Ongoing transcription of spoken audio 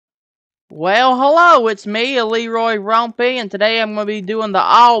Well, hello, it's me, Leroy Rumpy, and today I'm going to be doing the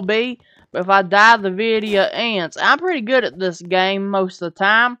Obby, but if I die, the video ends. I'm pretty good at this game most of the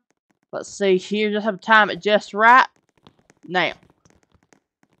time. Let's see here, just have to time it just right. Now.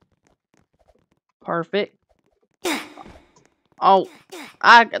 Perfect. Oh,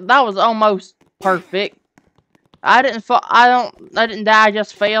 that was almost perfect. I didn't die, I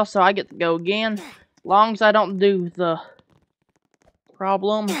just fell, so I get to go again. As long as I don't do the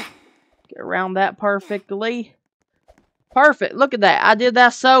problem. Get around that perfectly. Perfect. Look at that. I did that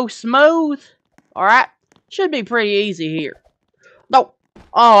so smooth. Alright. Should be pretty easy here. No.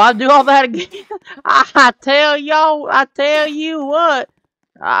 Oh, I do all that again. I tell you what.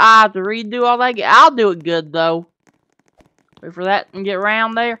 I have to redo all that again. I'll do it good, though. Wait for that and get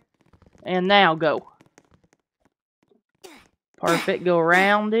around there. And now go. Perfect. Go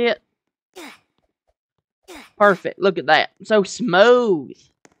around it. Perfect. Look at that. So smooth.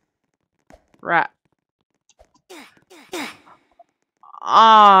 Right.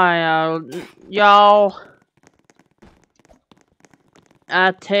 Y'all.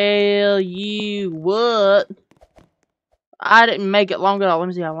 I tell you what. I didn't make it long at all. Let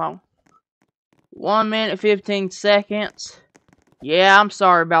me see how long. 1 minute, 15 seconds. Yeah, I'm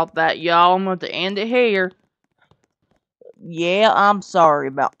sorry about that, y'all. I'm going to end it here. Yeah, I'm sorry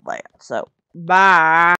about that. So, bye.